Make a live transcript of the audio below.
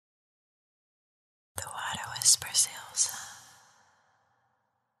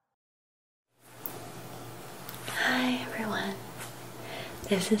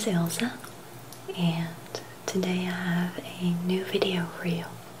This is Ilsa, and today I have a new video for you.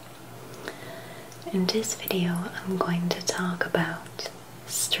 In this video, I'm going to talk about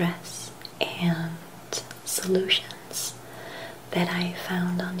stress and solutions that I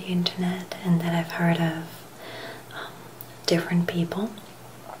found on the internet and that I've heard of different people,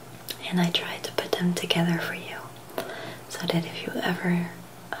 and I tried to put them together for you so that if you ever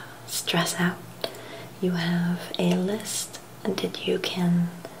stress out, you have a list that you can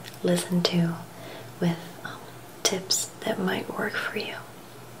listen to with tips that might work for you.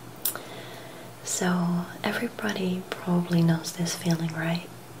 So everybody probably knows this feeling, right?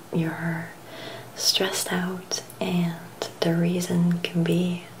 You're stressed out and the reason can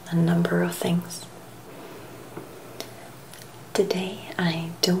be a number of things. Today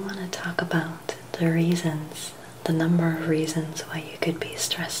I don't want to talk about the number of reasons why you could be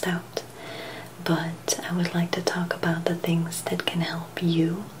stressed out, but I would like to talk about the things that can help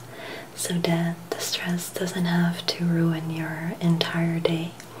you so that the stress doesn't have to ruin your entire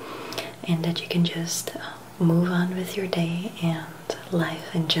day and that you can just move on with your day and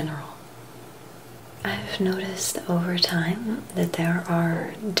life in general. I've noticed over time that there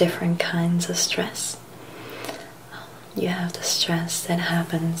are different kinds of stress. You have the stress that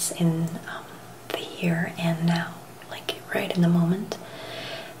happens in the here and now, like right in the moment.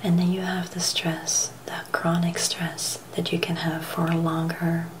 And then you have the stress, the chronic stress that you can have for a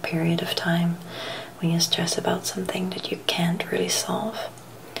longer period of time when you stress about something that you can't really solve.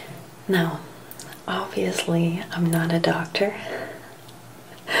 Now, obviously, I'm not a doctor.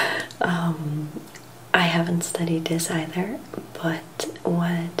 I haven't studied this either, but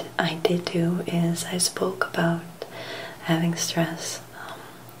what I did do is I spoke about having stress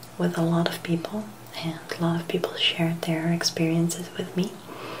with a lot of people, and a lot of people shared their experiences with me.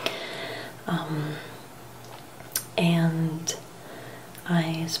 And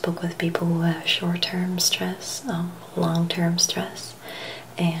I spoke with people who have short-term stress, long-term stress,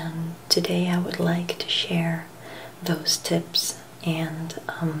 and today I would like to share those tips and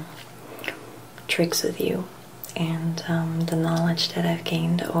tricks with you, and the knowledge that I've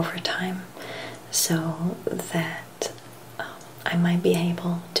gained over time, so that I might be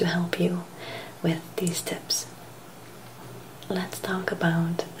able to help you with these tips. Let's talk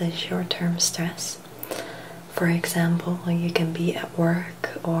about the short-term stress. For example, you can be at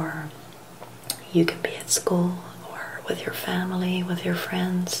work, or you can be at school, or with your family, with your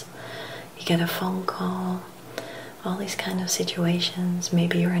friends. You get a phone call, all these kind of situations.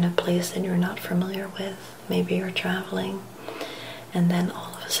 Maybe you're in a place that you're not familiar with. Maybe you're traveling, and then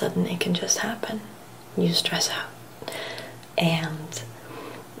all of a sudden it can just happen. You stress out. And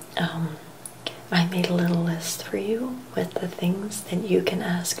I made a little list for you with the things that you can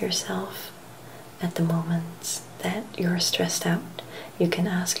ask yourself at the moments that you're stressed out. You can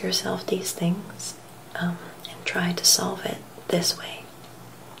ask yourself these things and try to solve it this way.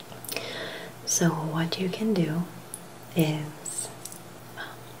 So what you can do is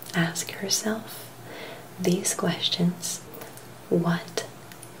ask yourself these questions. What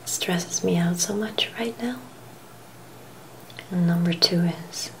stresses me out so much right now? And number 2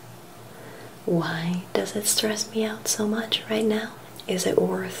 is, why does it stress me out so much right now? Is it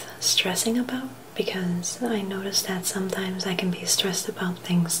worth stressing about? Because I notice that sometimes I can be stressed about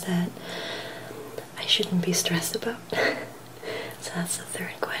things that I shouldn't be stressed about. So that's the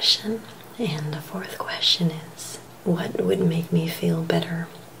 3rd question. And the 4th question is, what would make me feel better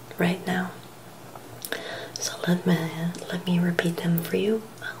right now? So let me repeat them for you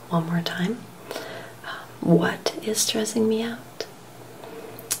one more time. What is stressing me out?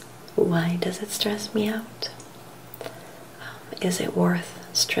 Why does it stress me out? Is it worth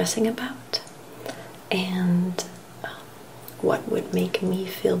stressing about? And what would make me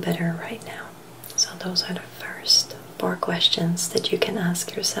feel better right now? So those are the first 4 questions that you can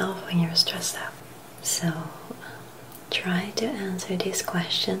ask yourself when you're stressed out. So try to answer these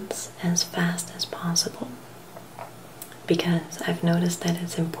questions as fast as possible, because I've noticed that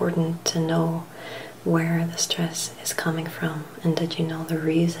it's important to know where the stress is coming from and that you know the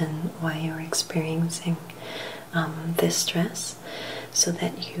reason why you're experiencing this stress, so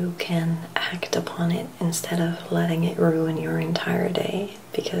that you can act upon it instead of letting it ruin your entire day.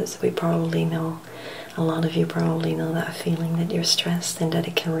 Because we probably know, a lot of you probably know that feeling that you're stressed and that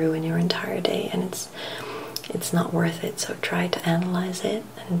it can ruin your entire day, and it's not worth it. So try to analyze it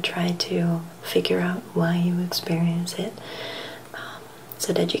and try to figure out why you experience it,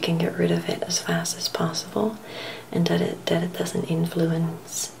 so that you can get rid of it as fast as possible, and that it doesn't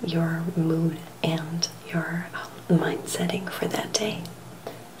influence your mood and your mind setting for that day.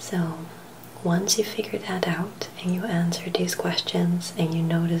 So once you figure that out and you answer these questions and you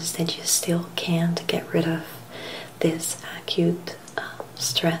notice that you still can't get rid of this acute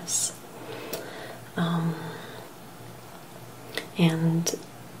stress, and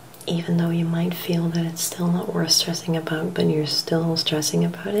even though you might feel that it's still not worth stressing about, but you're still stressing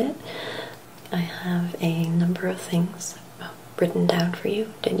about it, I have a number of things written down for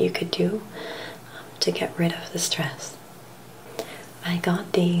you that you could do to get rid of the stress. I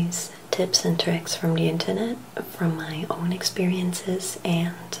got these tips and tricks from the internet, from my own experiences,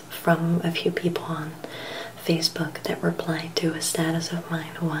 and from a few people on Facebook that replied to a status of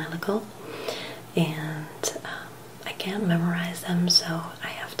mine a while ago. And I can't memorize them, so I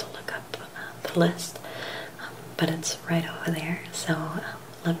have to look up the list, but it's right over there, so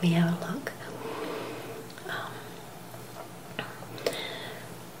let me have a look.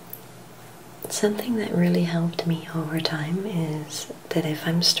 Something that really helped me over time is that if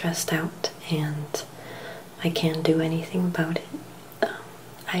I'm stressed out and I can't do anything about it,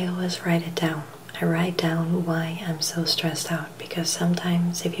 I always write it down. I write down why I'm so stressed out, because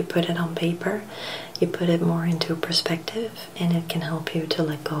sometimes if you put it on paper, you put it more into perspective and it can help you to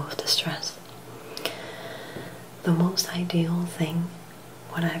let go of the stress. The most ideal thing,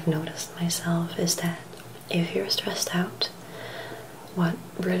 what I've noticed myself, is that if you're stressed out, what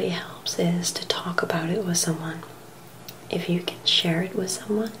really helps is to talk about it with someone. If you can share it with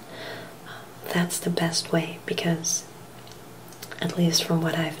someone, that's the best way, because at least from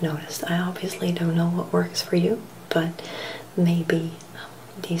what I've noticed, I obviously don't know what works for you, but maybe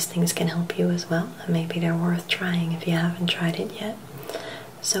these things can help you as well, and maybe they're worth trying if you haven't tried it yet.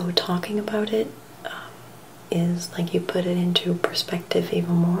 So talking about it is like you put it into perspective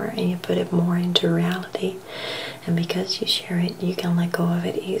even more, and you put it more into reality, and because you share it, you can let go of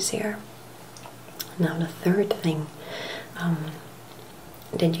it easier. Now the third thing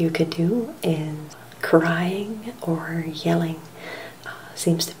that you could do is crying or yelling.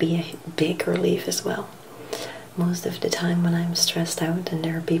 Seems to be a big relief as well. Most of the time when I'm stressed out and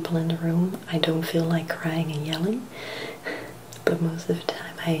there are people in the room, I don't feel like crying and yelling, but most of the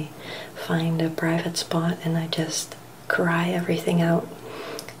time I find a private spot and I just cry everything out,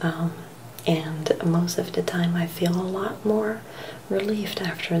 and most of the time I feel a lot more relieved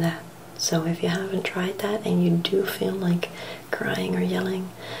after that. So if you haven't tried that and you do feel like crying or yelling,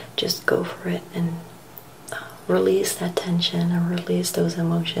 just go for it and release that tension and release those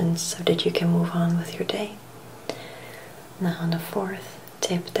emotions so that you can move on with your day. Now the fourth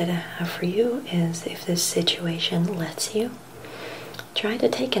tip that I have for you is, if this situation lets you, try to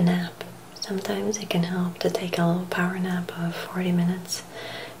take a nap. Sometimes it can help to take a little power nap of 40 minutes,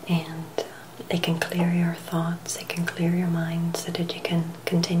 and it can clear your thoughts, it can clear your mind so that you can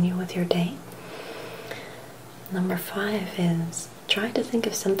continue with your day. Number 5 is, try to think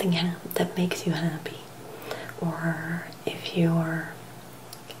of something that makes you happy. Or if you're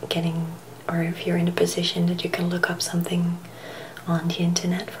if you're in a position that you can look up something on the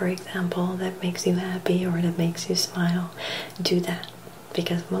internet, for example, that makes you happy or that makes you smile, do that.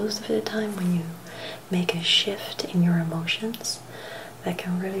 Because most of the time when you make a shift in your emotions, that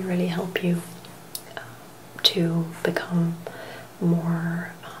can really, really help you to become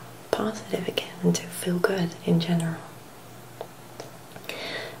more positive again and to feel good in general.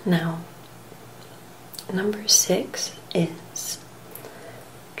 Now, number 6 is,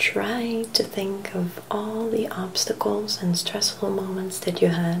 try to think of all the obstacles and stressful moments that you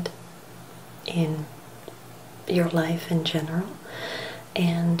had in your life in general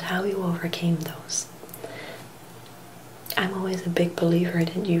and how you overcame those. I'm always a big believer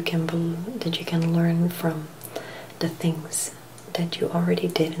that you can learn from the things that you already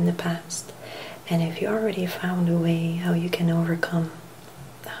did in the past, and if you already found a way how you can overcome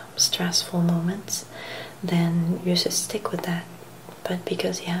stressful moments, then you should stick with that. But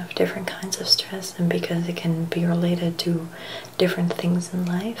because you have different kinds of stress and because it can be related to different things in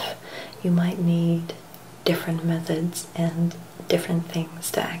life, you might need different methods and different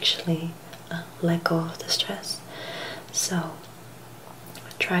things to actually let go of the stress. So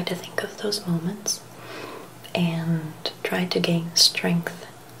try to think of those moments and try to gain strength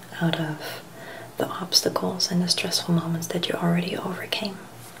out of the obstacles and the stressful moments that you already overcame.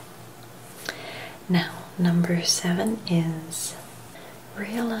 Now, number 7 is,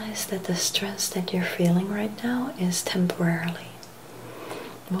 realize that the stress that you're feeling right now is temporarily.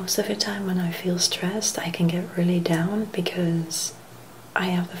 Most of the time when I feel stressed, I can get really down because I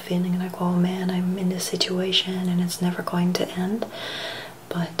have the feeling like, oh man, I'm in this situation and it's never going to end.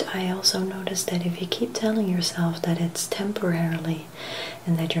 But I also notice that if you keep telling yourself that it's temporarily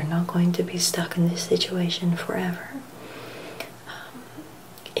and that you're not going to be stuck in this situation forever,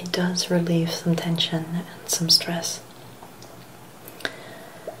 it does relieve some tension and some stress.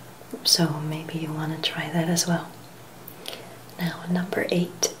 So maybe you want to try that as well. Now, number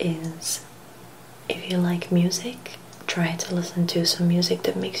 8 is, if you like music, try to listen to some music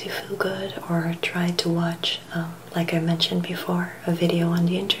that makes you feel good, or try to watch, like I mentioned before, a video on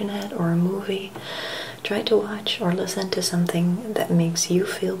the internet or a movie. Try to watch or listen to something that makes you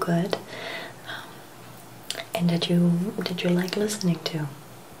feel good, and that you like listening to.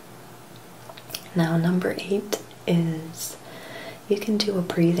 Now, number 8 is, you can do a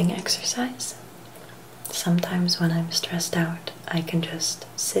breathing exercise. Sometimes when I'm stressed out, I can just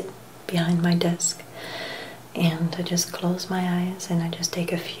sit behind my desk and I just close my eyes and I just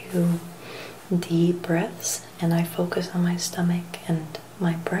take a few deep breaths, and I focus on my stomach and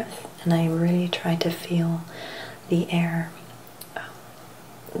my breath, and I really try to feel the air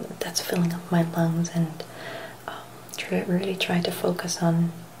that's filling up my lungs, and really try to focus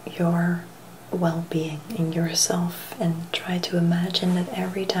on your well-being in yourself, and try to imagine that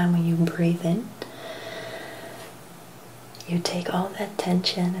every time when you breathe in, you take all that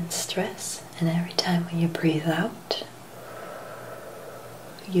tension and stress, and every time when you breathe out,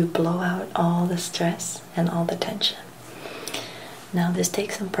 you blow out all the stress and all the tension. Now, this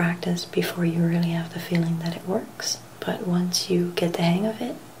takes some practice before you really have the feeling that it works, but once you get the hang of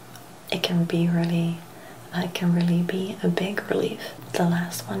it, it can really be a big relief. The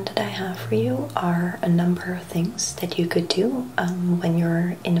last one that I have for you are a number of things that you could do when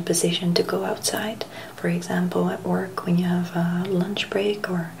you're in a position to go outside. For example, at work when you have a lunch break,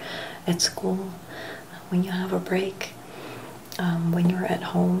 or at school when you have a break, when you're at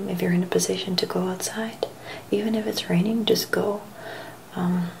home, if you're in a position to go outside. Even if it's raining, just go.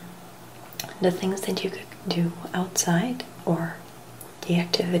 The things that you could do outside, or the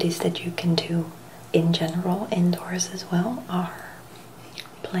activities that you can do in general indoors as well, are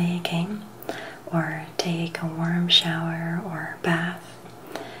play a game, or take a warm shower or bath,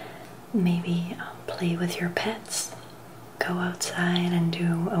 maybe play with your pets, go outside and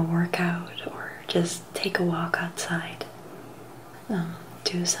do a workout, or just take a walk outside,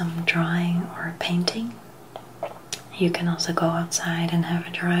 do some drawing or painting. You can also go outside and have a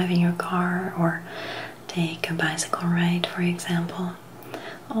drive in your car, or take a bicycle ride, for example.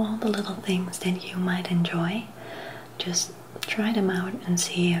 All the little things that you might enjoy, just try them out and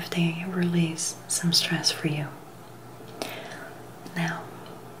see if they release some stress for you. Now,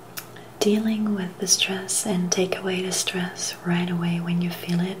 dealing with the stress and take away the stress right away when you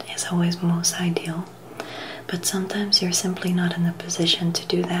feel it is always most ideal. But sometimes you're simply not in a position to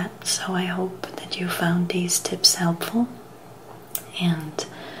do that, so I hope that you found these tips helpful, and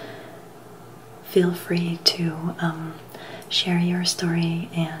feel free to share your story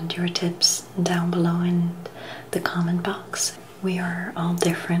and your tips down below in the comment box. We are all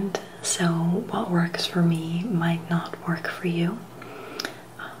different, so what works for me might not work for you.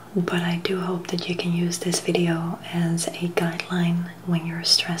 But I do hope that you can use this video as a guideline when you're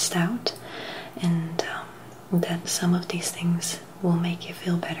stressed out, and that some of these things will make you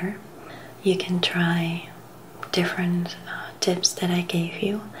feel better. You can try different tips that I gave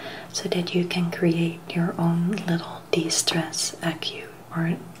you, so that you can create your own little de-stress acute,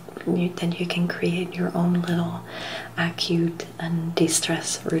 or that you can create your own little acute and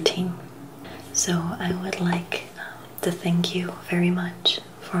de-stress routine. So I would like to thank you very much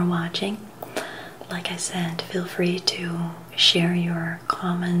for watching. Like I said, feel free to share your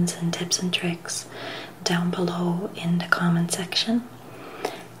comments and tips and tricks down below in the comment section,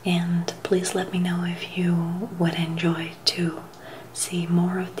 and please let me know if you would enjoy to see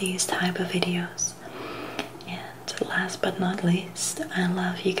more of these type of videos. And last but not least, I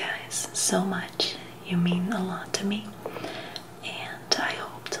love you guys so much. You mean a lot to me,